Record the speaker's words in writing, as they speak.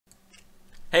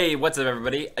Hey, what's up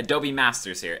everybody? Adobe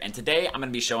Masters here, and today I'm going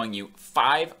to be showing you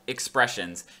 5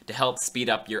 expressions to help speed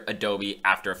up your Adobe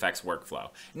After Effects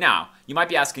workflow. Now, you might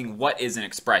be asking, what is an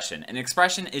expression? An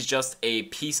expression is just a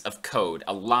piece of code,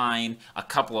 a line, a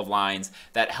couple of lines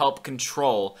that help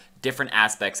control different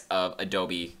aspects of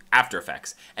Adobe After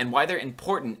Effects. And why they're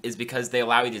important is because they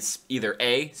allow you to either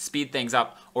A, speed things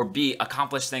up, or B,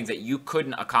 accomplish things that you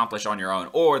couldn't accomplish on your own,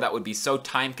 or that would be so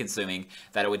time consuming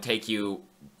that it would take you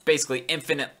basically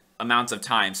infinite amounts of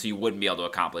time, so you wouldn't be able to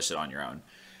accomplish it on your own.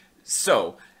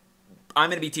 So I'm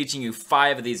going to be teaching you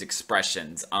 5 of these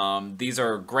expressions. These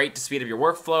are great to speed up your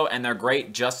workflow, and they're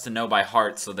great just to know by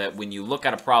heart, so that when you look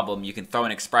at a problem, you can throw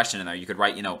an expression in there. You could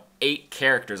write, 8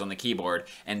 characters on the keyboard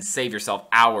and save yourself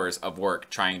hours of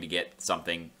work trying to get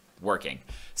something working.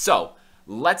 So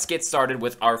let's get started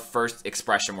with our first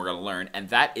expression we're going to learn, and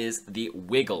that is the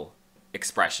wiggle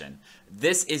expression.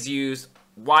 This is used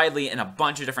widely in a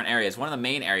bunch of different areas. One of the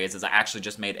main areas, is I actually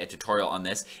just made a tutorial on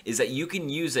this, is that you can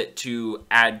use it to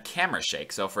add camera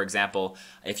shake. So for example,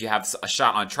 if you have a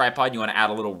shot on a tripod, you want to add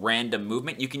a little random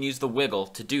movement, you can use the wiggle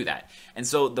to do that. And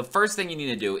so the first thing you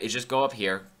need to do is just go up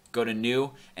here, go to new,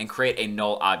 and create a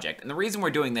null object. And the reason we're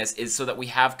doing this is so that we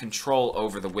have control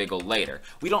over the wiggle later.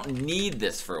 We don't need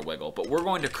this for a wiggle, but we're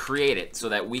going to create it so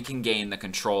that we can gain the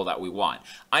control that we want.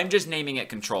 I'm just naming it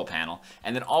control panel,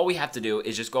 and then all we have to do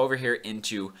is just go over here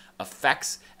into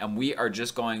effects, and we are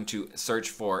just going to search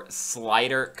for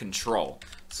slider control.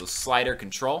 So slider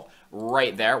control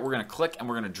right there, we're going to click and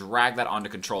we're going to drag that onto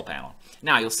control panel.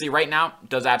 Now you'll see right now it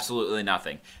does absolutely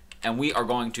nothing, and we are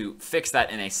going to fix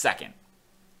that in a second.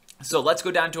 So let's go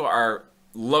down to our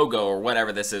logo or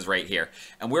whatever this is right here,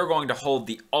 and we're going to hold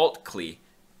the Alt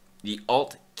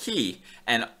key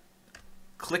and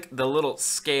click the little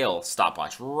scale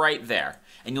stopwatch right there,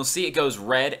 and you'll see it goes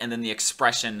red, and then the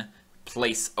expression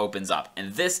place opens up,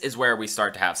 and this is where we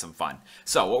start to have some fun.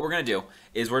 So what we're going to do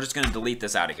is we're just going to delete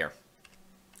this out of here.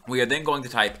 We are then going to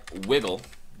type wiggle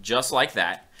just like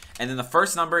that. And then the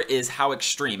first number is how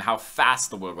extreme, how fast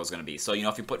the wiggle is going to be. So,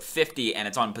 if you put 50 and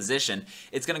it's on position,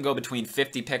 it's going to go between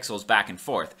 50 pixels back and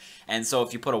forth. And so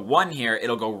if you put a 1 here,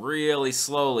 it'll go really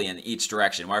slowly in each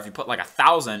direction. Where if you put like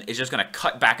 1,000, it's just going to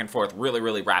cut back and forth really,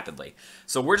 really rapidly.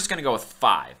 So we're just going to go with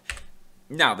 5.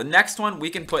 Now, the next one, we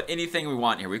can put anything we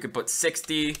want here. We could put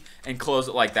 60 and close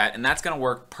it like that, and that's going to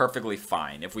work perfectly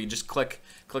fine. If we just click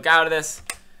out of this,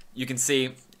 you can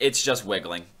see it's just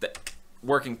wiggling.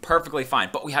 Working perfectly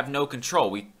fine, but we have no control.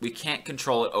 We can't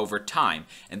control it over time,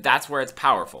 and that's where it's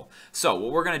powerful. So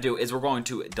what we're going to do is we're going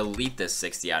to delete this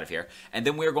 60 out of here, and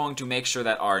then we're going to make sure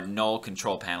that our null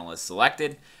control panel is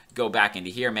selected. Go back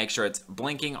into here, make sure it's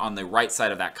blinking on the right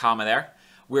side of that comma there.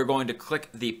 We're going to click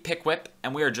the pick whip,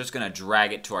 and we are just going to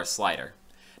drag it to our slider.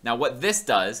 Now what this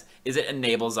does is it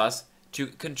enables us to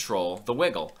control the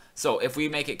wiggle. So if we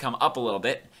make it come up a little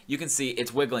bit, you can see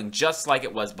it's wiggling just like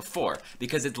it was before,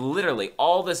 because it's literally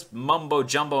all this mumbo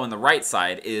jumbo on the right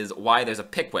side is why there's a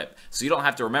pick whip, so you don't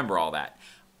have to remember all that.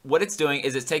 What it's doing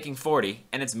is it's taking 40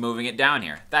 and it's moving it down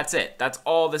here. That's it. That's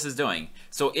all this is doing.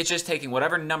 So it's just taking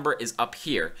whatever number is up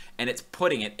here and it's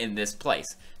putting it in this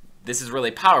place. This is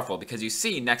really powerful because you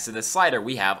see next to this slider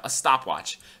we have a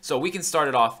stopwatch. So we can start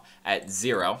it off at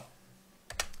 0,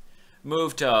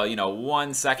 move to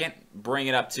 1 second, bring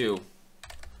it up to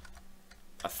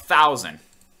 1,000,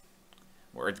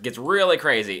 where it gets really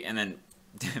crazy, and then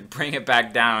bring it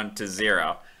back down to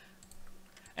 0.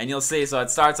 And you'll see, so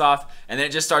it starts off, and then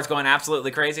it just starts going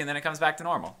absolutely crazy, and then it comes back to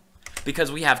normal,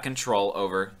 because we have control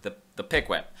over the pick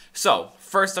whip. So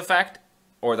first effect,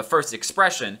 or the first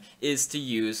expression, is to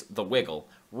use the wiggle.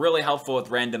 Really helpful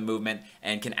with random movement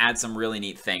and can add some really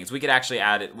neat things. We could actually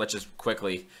add it, let's just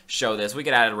quickly show this. We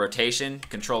could add a rotation,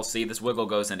 Control C, this wiggle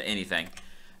goes into anything.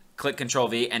 Click Control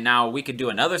V, and now we could do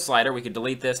another slider. We could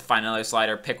delete this, find another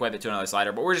slider, pick whip it to another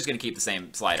slider, but we're just going to keep the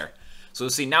same slider. So you'll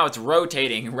see now it's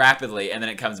rotating rapidly, and then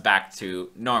it comes back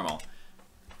to normal.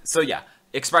 So yeah,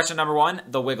 expression number 1,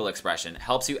 the wiggle expression,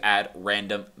 helps you add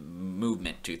random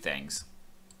movement to things.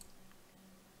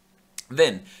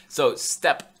 Then, so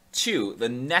step 2, the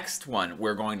next one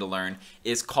we're going to learn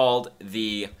is called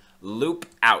the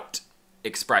loopOut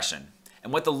expression.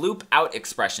 And what the loopOut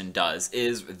expression does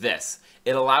is this.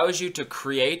 It allows you to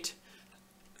create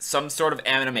some sort of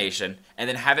animation and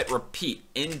then have it repeat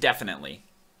indefinitely,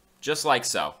 just like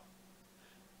so,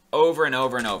 over and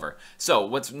over and over. So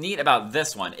what's neat about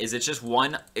this one is it's just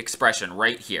one expression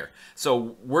right here.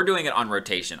 So we're doing it on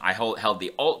rotation. I held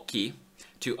the Alt key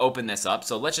to open this up.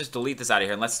 So let's just delete this out of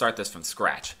here and let's start this from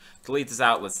scratch. Delete this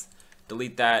out. Let's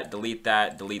delete that, delete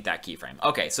that, delete that keyframe.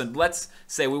 Okay, so let's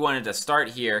say we wanted to start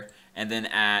here, and then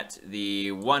at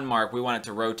the 1 mark, we want it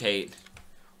to rotate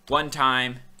 1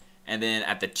 time, and then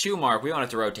at the 2 mark, we want it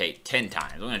to rotate 10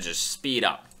 times. We're going to just speed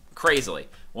up crazily.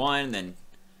 1, then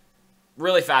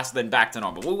really fast, then back to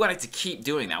normal. We want it to keep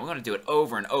doing that. We want to do it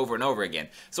over and over and over again.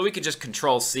 So we could just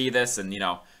Control C this and,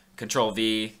 Control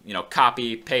V,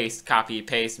 copy,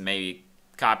 paste, maybe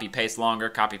copy, paste longer,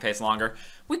 copy, paste longer.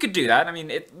 We could do that. I mean,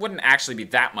 it wouldn't actually be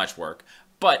that much work.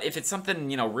 But if it's something,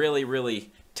 really,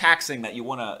 really taxing that you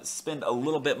want to spend a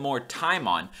little bit more time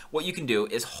on, what you can do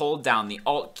is hold down the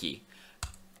Alt key.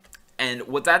 And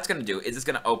what that's going to do is it's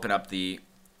going to open up the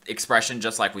expression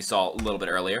just like we saw a little bit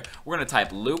earlier. We're going to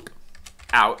type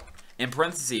loopOut in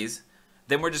parentheses.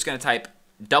 Then we're just going to type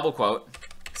double quote,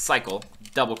 cycle,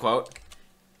 double quote,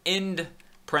 end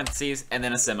parentheses, and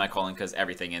then a semicolon because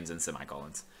everything ends in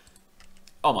semicolons.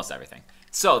 Almost everything.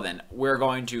 So then we're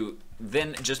going to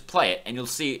then just play it, and you'll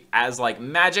see as like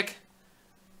magic,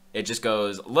 it just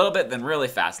goes a little bit, then really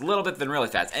fast, a little bit, then really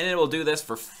fast. And it will do this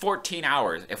for 14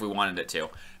 hours if we wanted it to.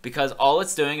 Because all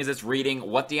it's doing is it's reading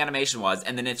what the animation was,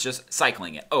 and then it's just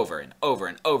cycling it over and over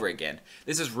and over again.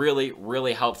 This is really,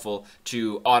 really helpful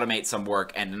to automate some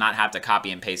work and not have to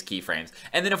copy and paste keyframes.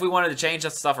 And then if we wanted to change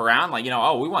this stuff around, like,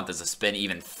 oh, we want this to spin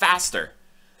even faster.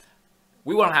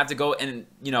 We won't have to go and,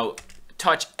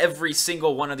 touch every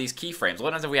single one of these keyframes.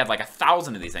 What if we had like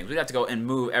 1,000 of these things? We'd have to go and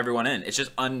move everyone in. It's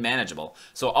just unmanageable.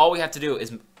 So all we have to do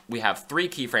is we have 3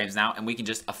 keyframes now, and we can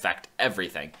just affect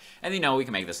everything. And we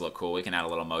can make this look cool. We can add a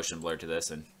little motion blur to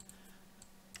this, and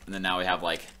then now we have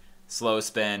like slow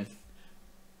spin,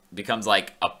 becomes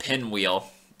like a pinwheel,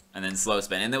 and then slow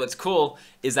spin. And then what's cool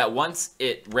is that once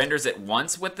it renders it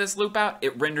once with this loop out,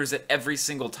 it renders it every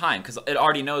single time because it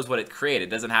already knows what it created.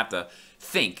 It doesn't have to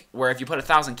think, where if you put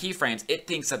 1,000 keyframes, it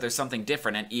thinks that there's something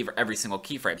different in every single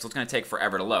keyframe, so it's going to take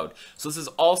forever to load. So this is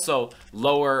also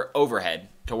lower overhead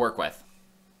to work with.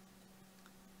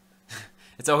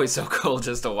 It's always so cool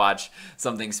just to watch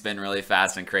something spin really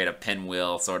fast and create a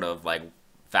pinwheel, sort of like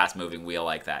fast moving wheel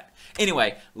like that.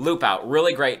 Anyway, loop out,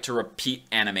 really great to repeat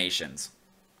animations.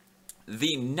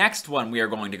 The next one we are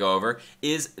going to go over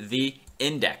is the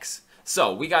index.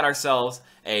 So we got ourselves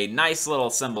a nice little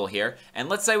symbol here, and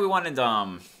let's say we wanted to,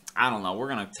 I don't know, we're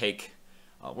gonna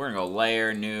go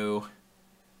layer, new,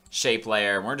 shape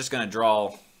layer, and we're just gonna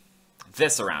draw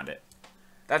this around it.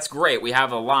 That's great, we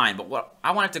have a line, but what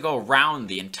I want it to go around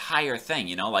the entire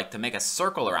thing, like to make a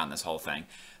circle around this whole thing.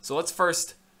 So let's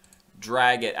first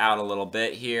drag it out a little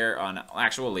bit here on,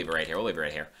 actually we'll leave it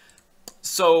right here.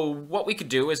 So what we could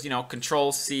do is,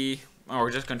 Control C,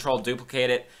 or just Control duplicate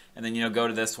it, and then, go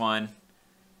to this one,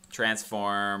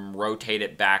 transform, rotate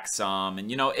it back some, and,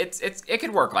 it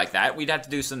could work like that. We'd have to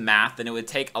do some math, and it would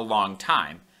take a long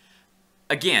time.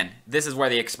 Again, this is where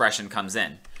the expression comes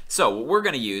in. So what we're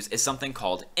going to use is something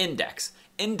called index.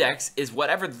 Index is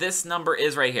whatever this number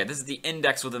is right here. This is the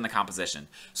index within the composition.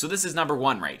 So this is number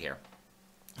 1 right here.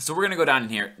 So we're going to go down in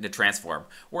here to transform.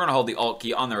 We're going to hold the Alt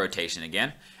key on the rotation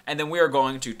again, and then we are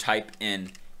going to type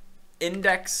in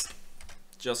index,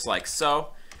 just like so,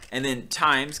 and then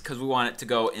times, because we want it to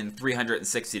go in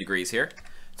 360 degrees here,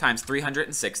 times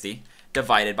 360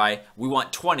 divided by, we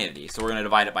want 20 of these, so we're going to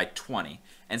divide it by 20.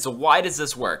 And so why does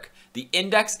this work? The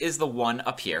index is the one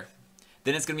up here.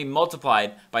 Then it's going to be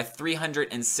multiplied by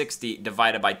 360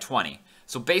 divided by 20.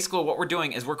 So basically what we're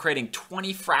doing is we're creating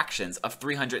 20 fractions of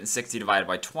 360 divided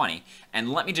by 20.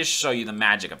 And let me just show you the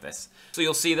magic of this. So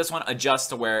you'll see this one adjusts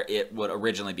to where it would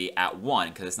originally be at 1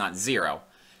 because it's not 0.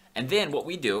 And then what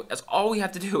we do is all we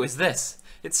have to do is this.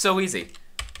 It's so easy.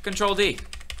 Control D.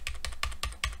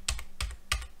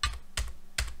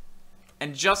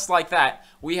 And just like that,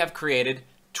 we have created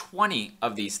 20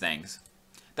 of these things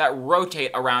that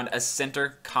rotate around a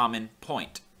center common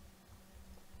point.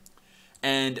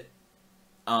 And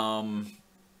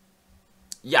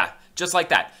yeah, just like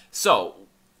that. So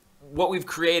what we've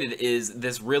created is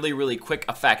this really, really quick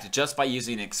effect just by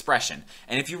using an expression.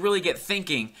 And if you really get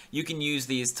thinking, you can use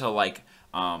these to like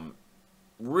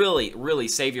really, really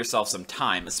save yourself some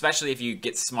time, especially if you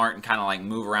get smart and kind of like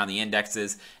move around the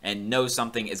indexes and know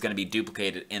something is going to be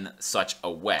duplicated in such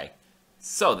a way.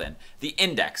 So then, the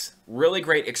index, really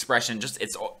great expression. Just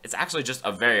it's actually just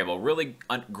a variable, really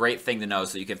great thing to know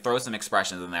so you can throw some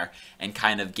expressions in there and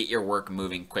kind of get your work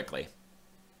moving quickly.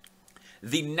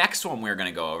 The next one we're going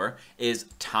to go over is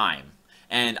time.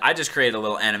 And I just created a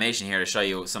little animation here to show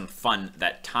you some fun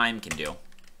that time can do.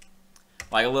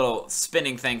 Like a little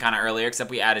spinning thing kind of earlier, except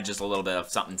we added just a little bit of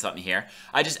something here.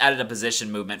 I just added a position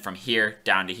movement from here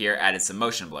down to here, added some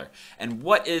motion blur. And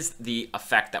what is the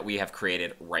effect that we have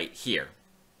created right here?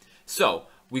 So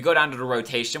we go down to the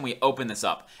rotation, we open this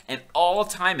up, and all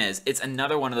time is, it's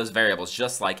another one of those variables,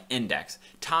 just like index.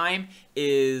 Time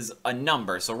is a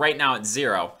number, so right now it's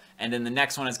 0, and then the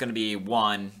next one is going to be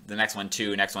 1, the next one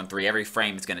 2, next one 3, every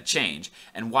frame is going to change.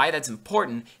 And why that's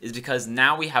important is because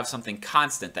now we have something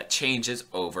constant that changes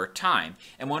over time.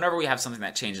 And whenever we have something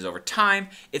that changes over time,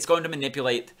 it's going to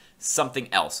manipulate something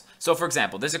else. So for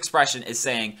example, this expression is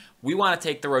saying we want to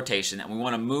take the rotation and we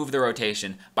want to move the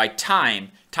rotation by time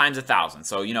times 1,000.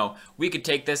 So, you know, we could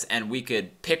take this and we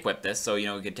could pick whip this. So, you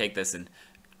know, we could take this and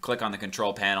click on the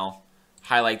control panel,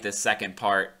 highlight this second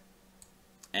part,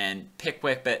 and pick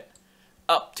whip it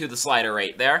up to the slider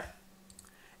right there.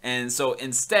 And so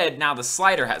instead, now the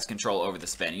slider has control over the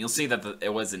spin. And you'll see that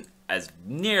it wasn't as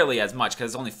nearly as much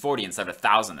because it's only 40 instead of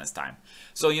 1,000 this time.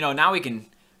 So, you know, now we can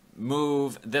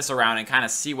move this around and kind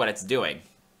of see what it's doing.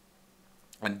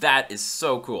 And that is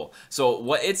so cool. So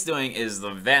what it's doing is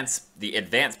the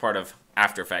advanced part of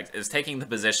After Effects is taking the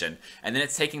position, and then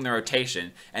it's taking the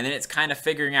rotation, and then it's kind of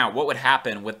figuring out what would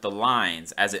happen with the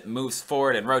lines as it moves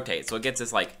forward and rotates. So it gets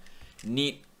this like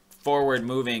neat forward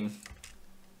moving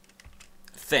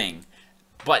thing.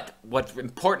 But what's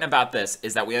important about this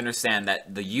is that we understand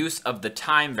that the use of the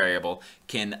time variable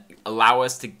can allow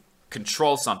us to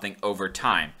control something over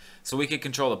time. So we could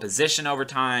control a position over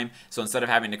time. So instead of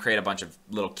having to create a bunch of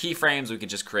little keyframes, we could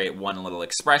just create one little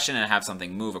expression and have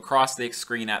something move across the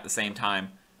screen at the same time.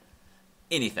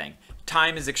 Anything.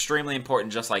 Time is extremely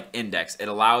important, just like index. It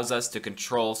allows us to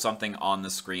control something on the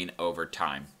screen over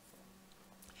time.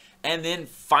 And then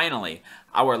finally,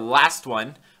 our last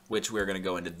one, which we're going to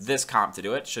go into this comp to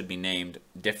do it, should be named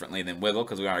differently than wiggle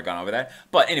because we already gone over that.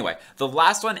 But anyway, the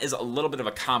last one is a little bit of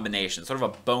a combination, sort of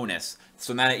a bonus.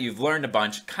 So now that you've learned a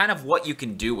bunch, kind of what you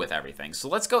can do with everything. So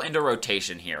let's go into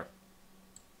rotation here.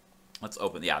 Let's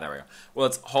open, yeah, there we go. Well,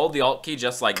 let's hold the Alt key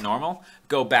just like normal.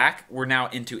 Go back, we're now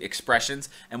into expressions.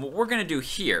 And what we're going to do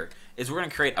here is we're going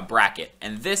to create a bracket.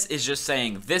 And this is just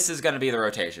saying this is going to be the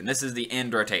rotation. This is the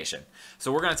end rotation.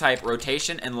 So we're going to type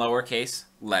rotation in lowercase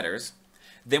letters.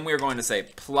 Then we're going to say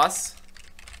plus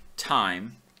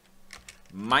time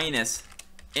minus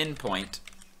endpoint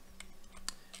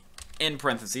in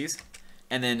parentheses,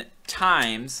 and then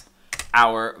times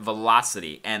our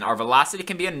velocity. And our velocity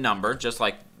can be a number, just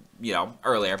like, you know,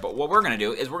 earlier. But what we're going to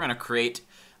do is we're going to create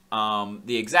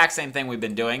the exact same thing we've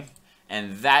been doing,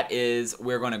 and that is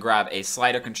we're going to grab a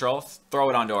slider control, throw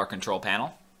it onto our control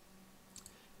panel.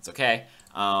 It's okay.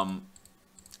 And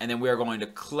then we're going to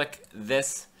click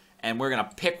this, and we're going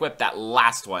to pick whip that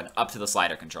last one up to the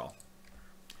slider control.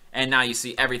 And now you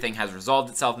see everything has resolved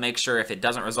itself. Make sure if it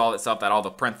doesn't resolve itself that all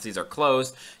the parentheses are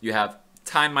closed. You have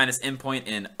time minus endpoint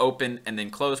in open and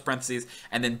then close parentheses,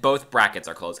 and then both brackets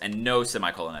are closed and no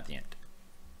semicolon at the end.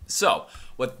 So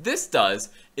what this does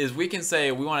is we can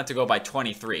say we want it to go by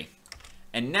 23.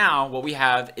 And now what we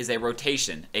have is a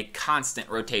rotation, a constant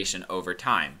rotation over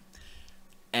time.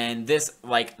 And this,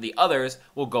 like the others,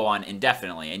 will go on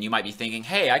indefinitely. And you might be thinking,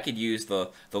 hey, I could use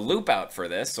the loop out for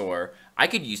this, or I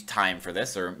could use time for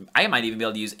this, or I might even be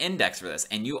able to use index for this.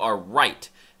 And you are right.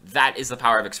 That is the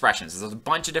power of expressions. There's a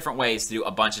bunch of different ways to do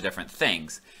a bunch of different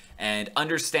things. And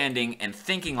understanding and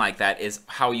thinking like that is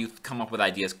how you come up with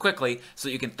ideas quickly so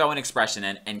you can throw an expression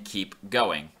in and keep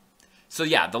going. So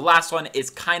yeah, the last one is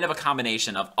kind of a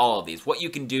combination of all of these, what you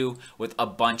can do with a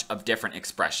bunch of different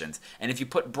expressions. And if you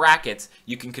put brackets,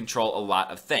 you can control a lot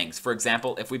of things. For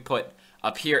example, if we put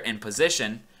up here in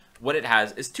position, what it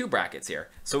has is 2 brackets here.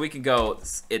 So we can go,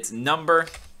 it's number,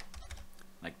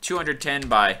 like 210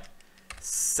 by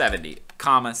 70,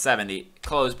 comma 70,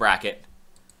 close bracket.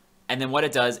 And then what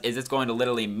it does is it's going to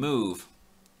literally move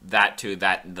that to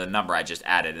the number I just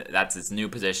added. That's its new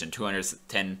position.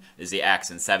 210 is the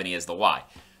X and 70 is the Y.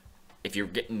 If you're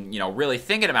getting, really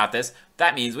thinking about this,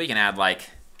 that means we can add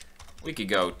we could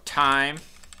go time.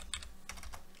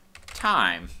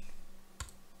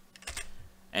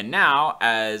 And now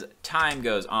as time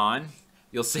goes on,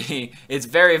 you'll see it's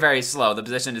very, very slow. The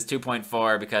position is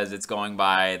 2.4 because it's going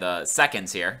by the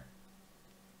seconds here.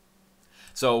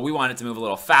 So we want it to move a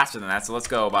little faster than that. So let's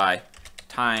go by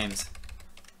times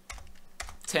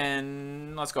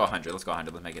 10, let's go 100, let's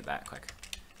make it that quick.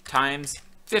 Times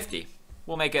 50,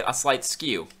 we'll make it a slight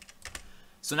skew.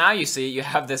 So now you see you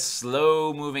have this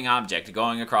slow moving object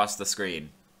going across the screen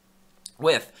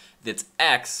with its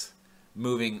X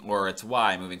moving, or its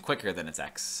Y moving quicker than its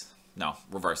X. No,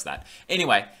 reverse that.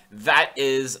 Anyway, that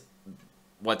is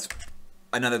what's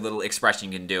another little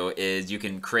expression you can do is you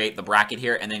can create the bracket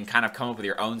here and then kind of come up with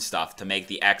your own stuff to make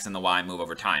the X and the Y move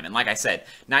over time. And like I said,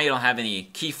 now you don't have any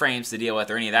keyframes to deal with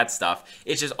or any of that stuff.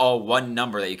 It's just all one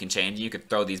number that you can change. You could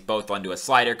throw these both onto a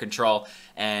slider control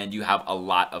and you have a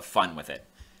lot of fun with it.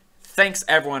 Thanks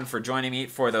everyone for joining me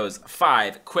for those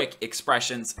 5 quick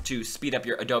expressions to speed up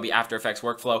your Adobe After Effects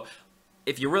workflow.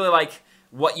 If you really like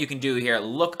what you can do here,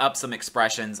 look up some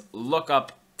expressions, look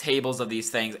up tables of these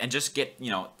things, and just get,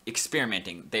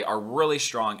 experimenting. They are really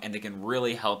strong and they can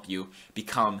really help you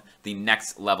become the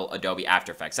next level Adobe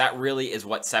After Effects. That really is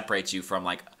what separates you from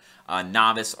like a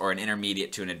novice or an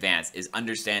intermediate to an advanced, is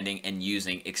understanding and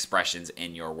using expressions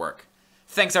in your work.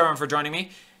 Thanks everyone for joining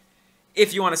me.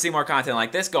 If you want to see more content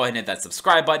like this, go ahead and hit that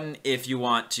subscribe button. If you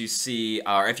want to see,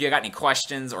 or if you got any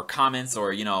questions or comments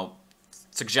or,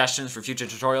 suggestions for future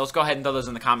tutorials, go ahead and throw those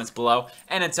in the comments below.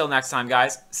 And until next time,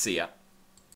 guys, see ya.